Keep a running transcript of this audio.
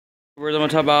I'm gonna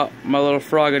talk about my little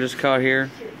frog I just caught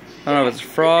here. I don't know if it's a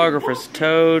frog or if it's a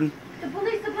toad.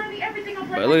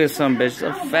 But look at some bitch, it's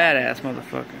a fat ass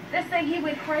motherfucker. They're saying he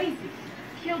went crazy.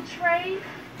 Killed Trey.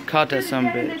 Caught that some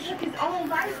bitch.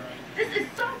 This is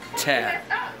so Tap.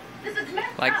 This is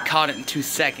messed Like up. caught it in 2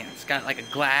 seconds. Got like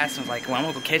a glass and was like, well, I'm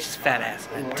gonna go catch this fat ass.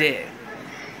 I did.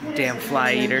 Damn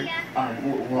fly eater.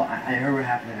 Well, I heard what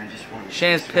happened and I just wanted to...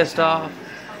 Shane's pissed off.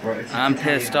 I'm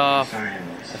pissed off.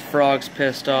 The frog's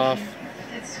pissed off.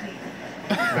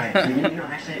 Right.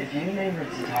 Actually, if you need anyone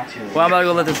to talk to... Well, I'm about to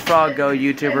go let this frog go,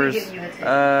 YouTubers.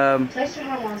 I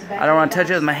don't want to touch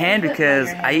it with my hand because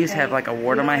I used to have like a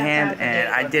wart on my hand and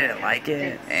I didn't like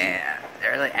it. And it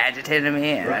really agitated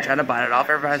me and I tried to bite it off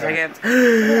every 5 seconds.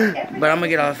 But I'm going to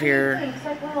get off here. And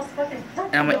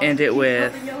I'm going to end it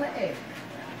with...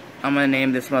 I'm going to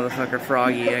name this motherfucker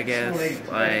Froggy, I guess.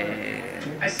 Like...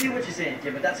 I see what you're saying,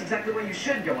 kid, but that's exactly where you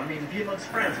should go. I mean, be amongst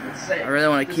friends, but say. I really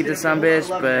want to keep this bitch,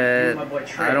 but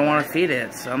I don't want to feed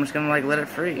it, so I'm just gonna like let it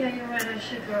free. Yeah, you're right. I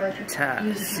should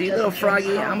go. See, little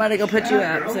Froggy, I'm about to go put you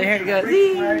out. So here you go.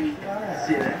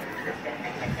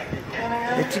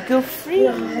 Let you go free.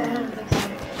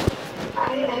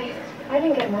 I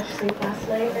didn't get much sleep last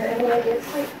night, or any idea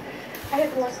sleep. I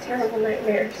had the most terrible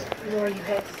nightmares. The more you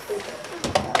had to sleep.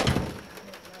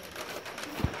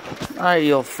 Alright,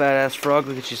 you old fat ass frog,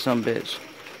 look at you some bitch.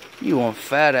 You want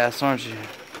fat ass, aren't you?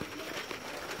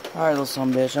 Alright, little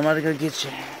son bitch, I'm about to go get you.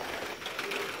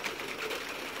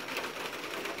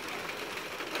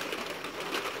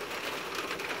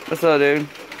 What's up, dude?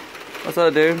 What's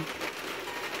up, dude?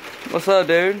 What's up,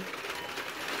 dude?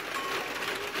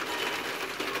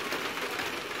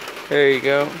 There you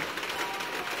go.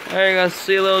 There you go,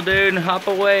 see little dude, and hop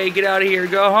away, get out of here,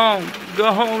 go home.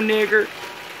 Go home, nigger.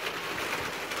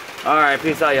 Alright,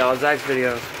 peace out, y'all. Zach's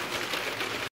videos.